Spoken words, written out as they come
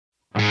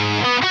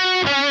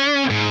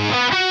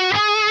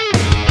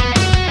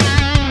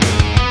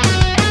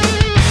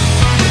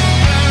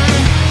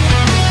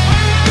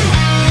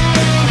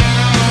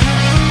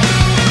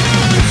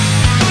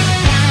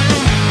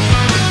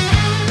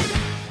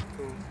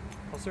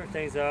I'll start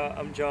things out.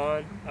 I'm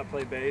John. I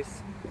play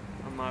bass.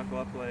 I'm Michael.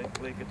 I play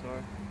lead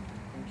guitar.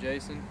 I'm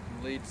Jason.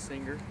 I'm lead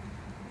singer.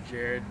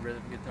 Jared,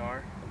 rhythm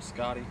guitar. I'm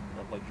Scotty.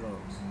 I play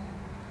drums.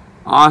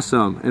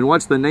 Awesome. And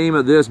what's the name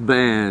of this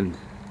band?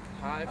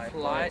 High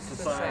Flight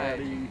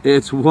Society.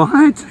 It's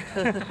what?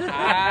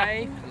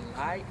 High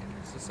Flight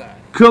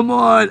Society. Come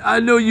on, I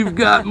know you've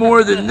got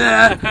more than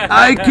that.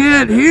 I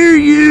can't hear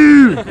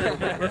you.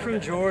 We're from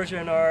Georgia,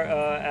 and our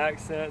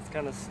accents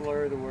kind of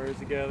slur the words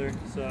together,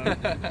 so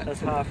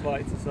that's High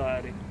Flight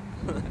Society.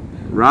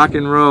 Rock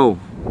and roll.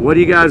 What do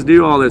you guys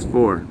do all this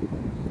for?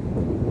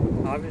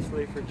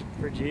 Obviously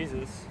for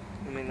Jesus.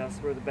 I mean, that's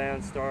where the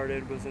band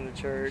started, was in the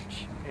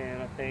church,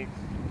 and I think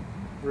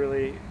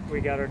really we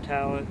got our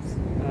talents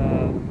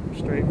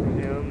straight from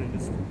him and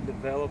just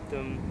developed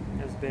them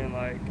as being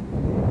like,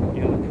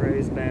 you know, the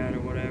praise band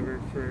or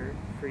whatever for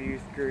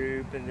youth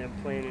group, and then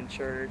playing in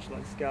church.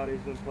 Like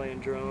Scotty's been playing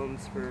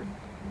drums for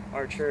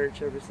our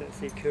church ever since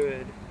he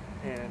could,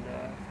 and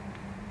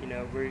you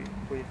know,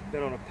 we've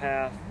been on a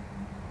path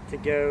to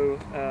go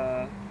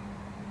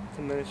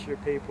to minister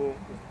to people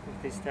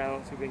with these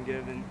talents we've been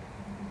given,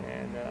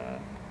 and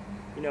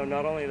you know,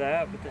 not only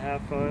that, but to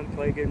have fun,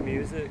 play good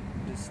music,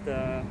 just you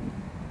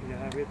know,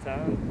 have a good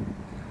time.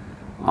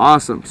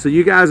 Awesome. So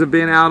you guys have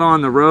been out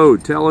on the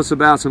road. Tell us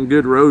about some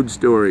good road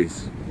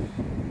stories.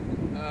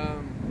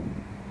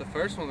 The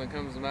first one that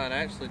comes to mind,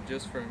 actually,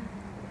 just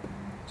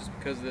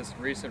because of this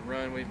recent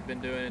run we've been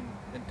doing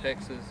in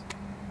Texas.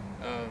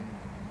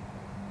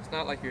 It's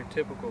not like your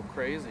typical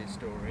crazy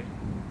story,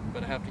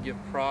 but I have to give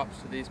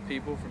props to these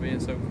people for being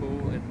so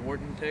cool. In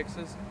Wharton,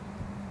 Texas,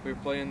 we were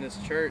playing this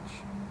church.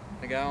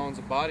 The guy owns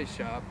a body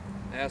shop,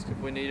 asked if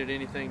we needed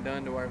anything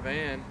done to our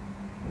van,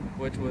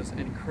 which was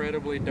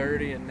incredibly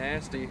dirty and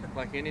nasty,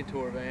 like any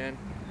tour van.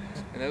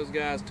 And those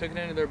guys took it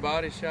into their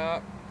body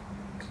shop,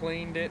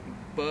 cleaned it, and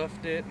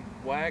buffed it, and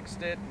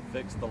waxed it, and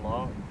Fixed the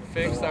lock.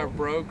 fixed our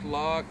broke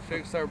lock,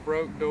 fixed our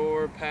broke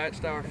door,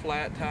 patched our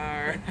flat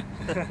tire.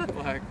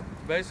 Like,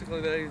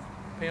 basically they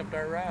pimped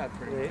our ride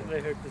pretty much.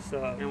 They hooked us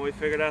up. And we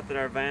figured out that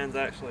our van's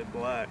actually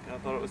black. I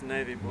thought it was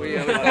navy blue. We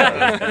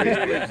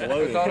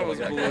thought it was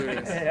blue.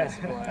 It's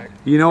black.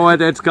 You know what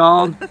that's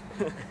called?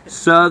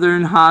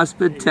 Southern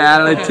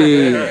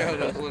hospitality. Yeah,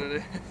 that's what it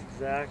is.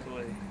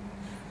 Exactly.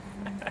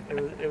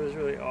 It was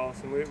really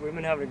awesome. We've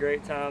been having a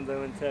great time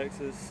though in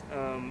Texas.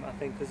 I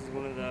think this is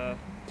one of the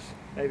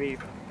maybe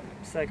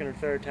second or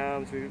third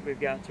times we've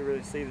got to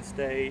really see the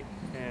state,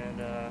 and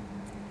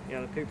you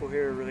know, the people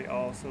here are really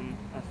awesome.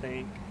 I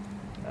think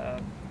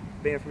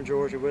being from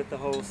Georgia, with the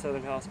whole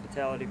Southern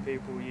hospitality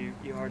people, you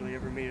hardly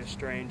ever meet a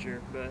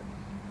stranger, but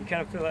you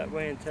kind of feel that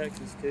way in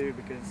Texas too,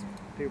 because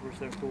people are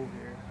so cool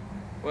here.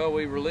 Well,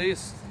 we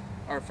released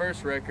our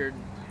first record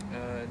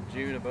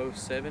June of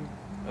 07.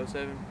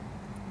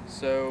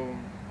 So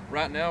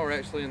right now we're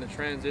actually in the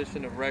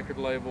transition of record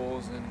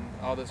labels and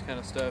all this kind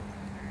of stuff.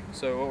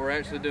 So what we're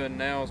actually doing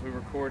now is we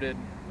recorded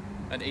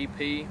an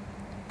EP.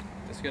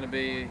 It's going to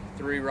be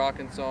 3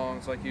 rocking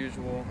songs like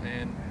usual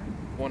and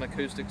 1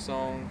 acoustic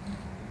song,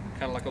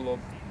 kind of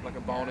like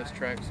a bonus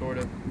track sort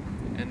of.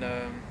 And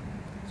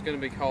it's going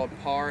to be called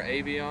Par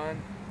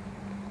Avion,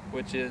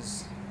 which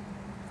is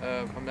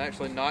I'm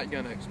actually not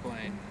going to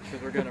explain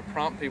because we're going to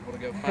prompt people to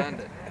go find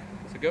it.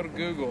 So go to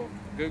Google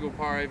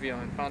Par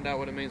Avion, find out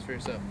what it means for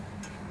yourself.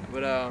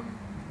 But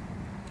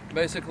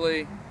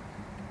basically,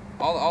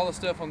 all the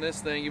stuff on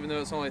this thing, even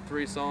though it's only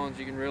 3 songs,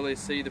 you can really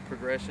see the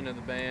progression of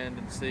the band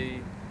and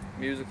see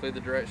musically the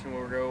direction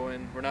where we're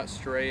going. We're not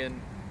straying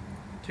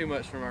too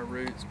much from our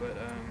roots, but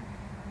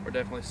we're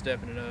definitely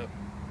stepping it up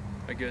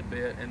a good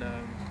bit. And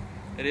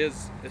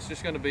it's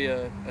just going to be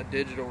a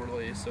digital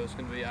release, so it's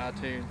going to be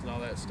iTunes and all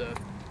that stuff.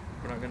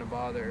 We're not going to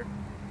bother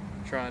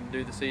trying to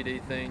do the CD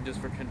thing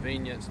just for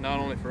convenience, not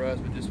only for us,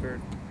 but just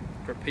for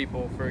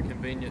people, for a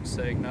convenience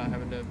sake, not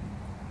having to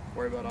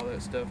worry about all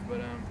that stuff.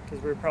 But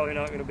because we're probably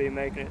not going to be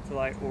making it to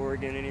like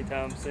Oregon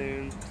anytime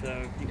soon,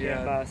 so you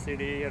can't buy a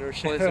CD at our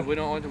show. Listen, we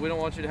don't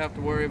want you to have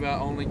to worry about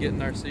only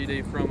getting our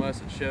CD from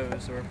us at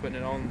shows, so we're putting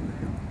it on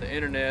the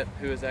internet,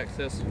 which is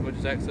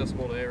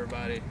accessible to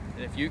everybody.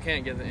 And if you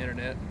can't get the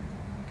internet,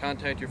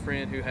 contact your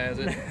friend who has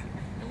it,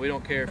 and we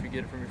don't care if you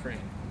get it from your friend.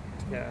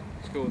 Yeah,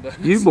 it's cool with us.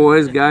 You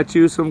boys got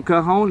you some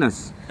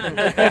cojones.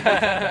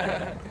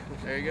 There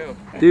you go.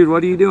 Dude,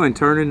 what are you doing?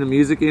 Turning the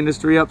music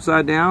industry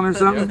upside down or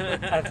something?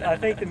 I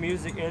think the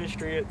music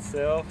industry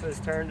itself has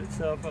turned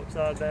itself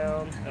upside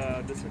down.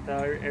 Just with how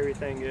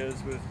everything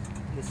is with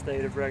the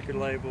state of record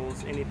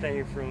labels,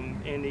 anything from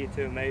indie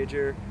to a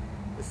major.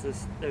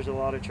 There's a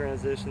lot of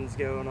transitions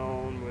going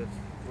on with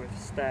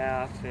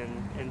staff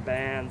and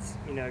bands,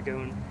 you know,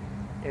 going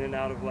in and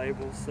out of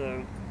labels.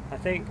 So I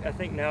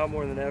think now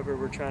more than ever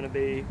we're trying to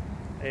be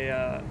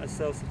a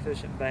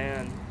self-sufficient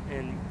band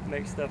and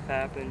make stuff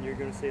happen. You're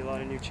going to see a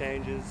lot of new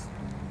changes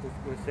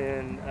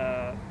within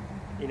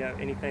you know,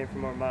 anything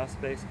from our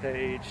MySpace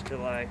page to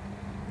like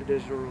the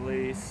digital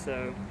release.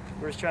 So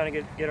we're just trying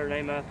to get our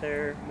name out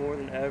there more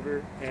than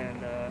ever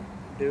and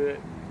do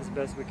it as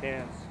best we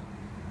can.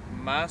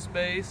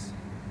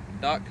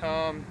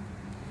 MySpace.com/.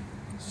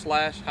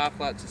 High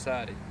Flat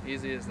Society.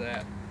 Easy as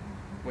that.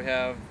 We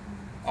have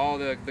all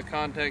the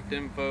contact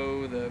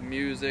info, the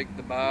music,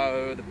 the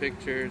bio, the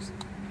pictures,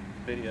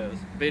 Videos.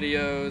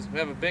 videos. We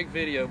have a big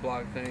video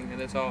blog thing,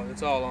 and it's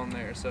all on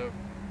there. So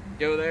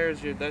go there.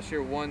 That's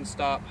your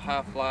one-stop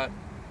High Flat.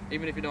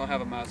 Even if you don't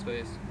have a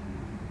MySpace,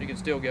 you can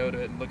still go to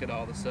it and look at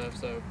all the stuff.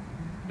 So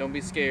don't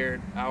be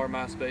scared. Our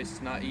MySpace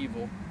is not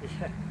evil.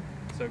 Yeah.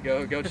 So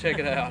go check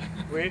it out.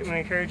 We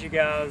encourage you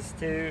guys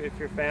too, if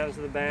you're fans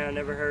of the band,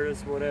 never heard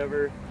us,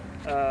 whatever,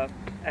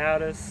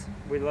 add us.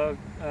 We love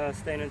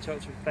staying in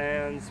touch with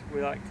fans.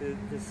 We like to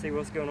see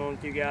what's going on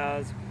with you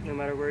guys, no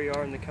matter where you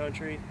are in the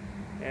country.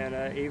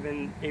 And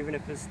even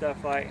if it's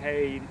stuff like,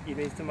 hey, you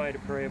need somebody to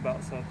pray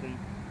about something,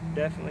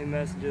 definitely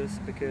message us,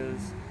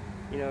 because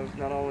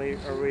not only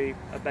are we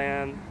a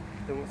band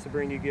that wants to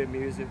bring you good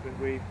music, but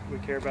we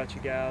care about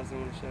you guys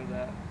and want to show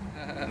that.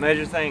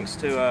 Major thanks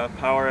to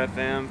Power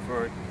FM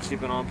for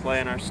keeping on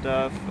playing our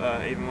stuff,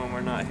 even when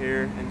we're not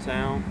here in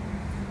town.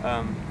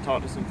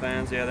 Talked to some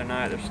fans the other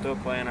night. They're still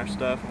playing our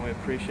stuff, and we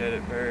appreciate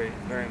it very,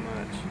 very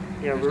much.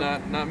 Yeah,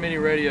 There's not many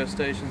radio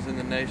stations in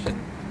the nation,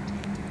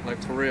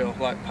 like for real,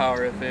 like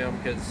Power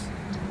FM, because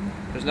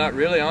there's not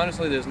really,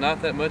 honestly, there's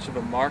not that much of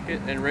a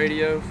market in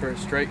radio for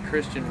straight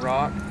Christian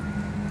rock.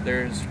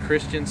 There's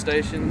Christian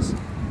stations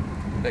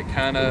that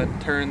kind of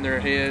turn their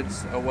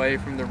heads away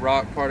from the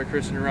rock part of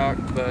Christian rock,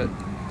 but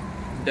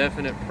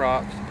definite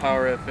props to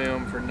Power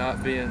FM for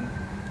not being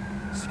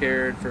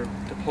scared to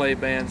play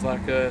bands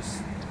like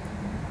us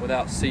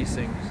without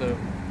ceasing. So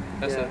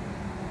that's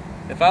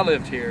if I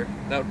lived here,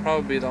 that would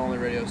probably be the only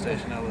radio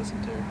station I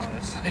listen to,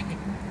 honestly.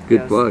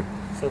 Good plug.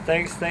 So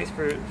thanks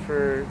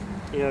for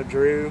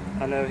Drew.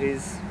 I know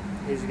he's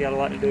got a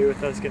lot to do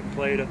with us getting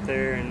played up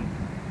there, and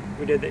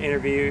we did the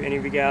interview. Any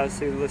of you guys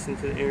who listened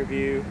to the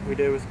interview we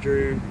did with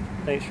Drew,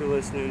 thanks for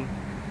listening.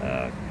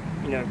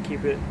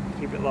 Keep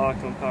it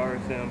locked on Power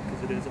FM,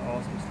 because it is an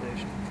awesome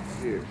station.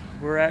 Here.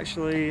 We're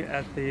actually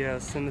at the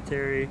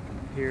cemetery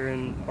here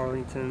in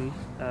Arlington,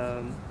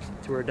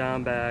 to where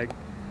Dimebag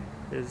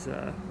is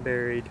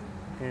buried,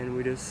 and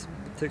we just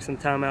took some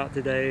time out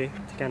today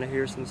to kind of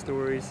hear some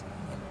stories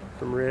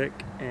from Rick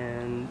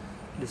and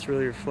just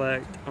really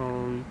reflect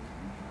on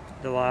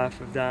the life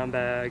of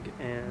Dimebag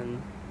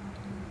and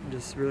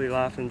just really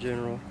life in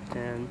general.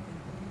 And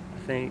I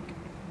think,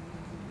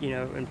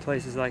 in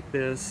places like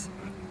this,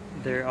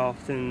 they're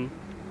often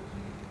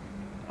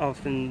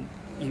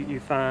you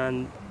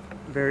find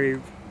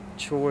very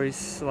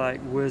choice,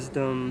 like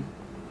wisdom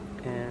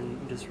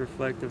and just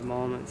reflective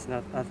moments,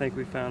 and I think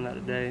we found that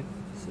today.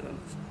 So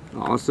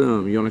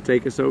Awesome. You want to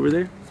take us over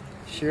there?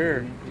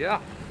 sure.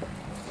 Yeah.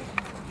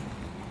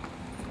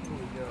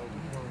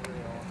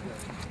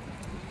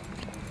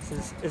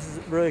 This is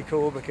really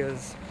cool,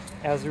 because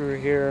as we were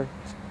here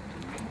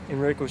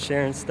and Rick was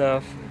sharing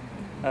stuff,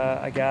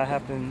 a guy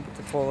happened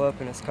to pull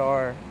up in his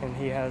car, and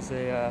he has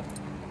a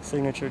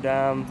signature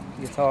dime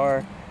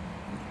guitar.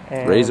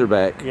 And,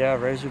 Razorback. Yeah,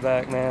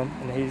 Razorback, man.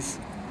 And he's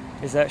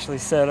actually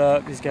set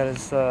up. He's got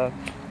his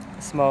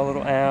small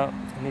little amp,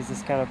 and he's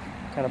just kind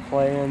of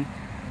playing,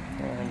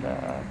 and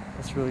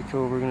it's really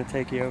cool. We're gonna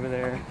take you over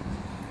there,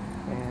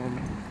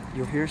 and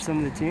you'll hear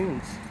some of the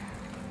tunes.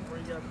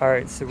 All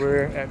right, so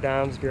we're at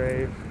Dime's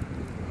grave,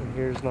 and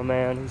here's my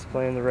man. He's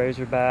playing the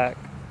Razorback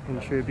in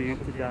tribute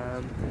to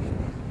Dime.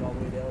 All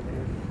the way down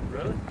here.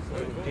 Really?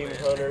 So Demon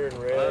Hunter and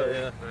Red. Oh,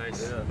 yeah.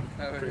 Nice.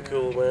 Yeah. Pretty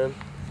cool, man.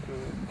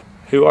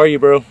 Who are you,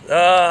 bro?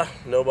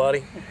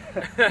 Nobody.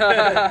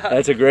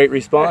 That's a great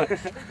response.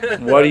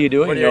 What are you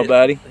doing,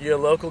 nobody? You a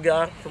local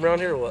guy from around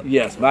here or what?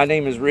 Yes, my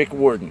name is Rick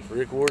Warden.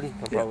 Rick Warden?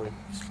 I've probably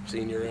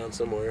seen you around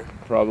somewhere.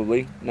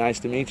 Probably. Nice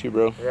to meet you,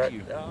 bro.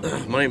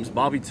 Right. My name is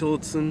Bobby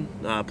Tillotson,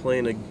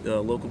 playing a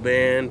local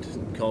band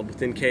called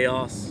Within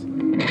Chaos.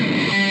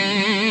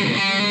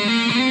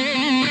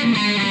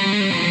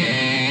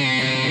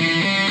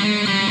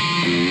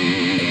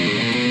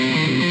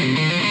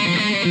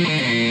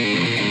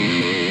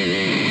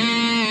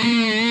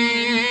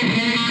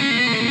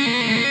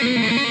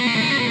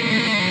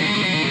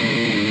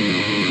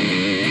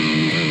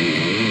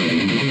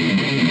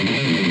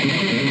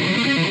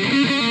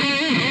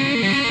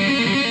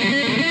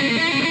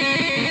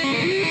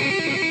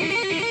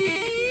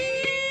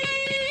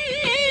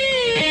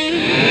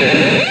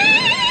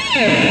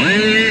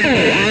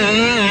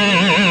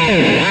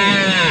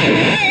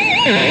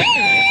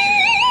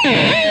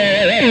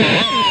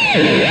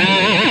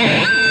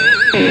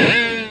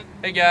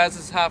 Hey guys,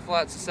 this is High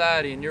Flat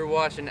Society, and you're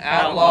watching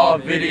Outlaw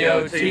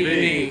Video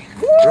TV.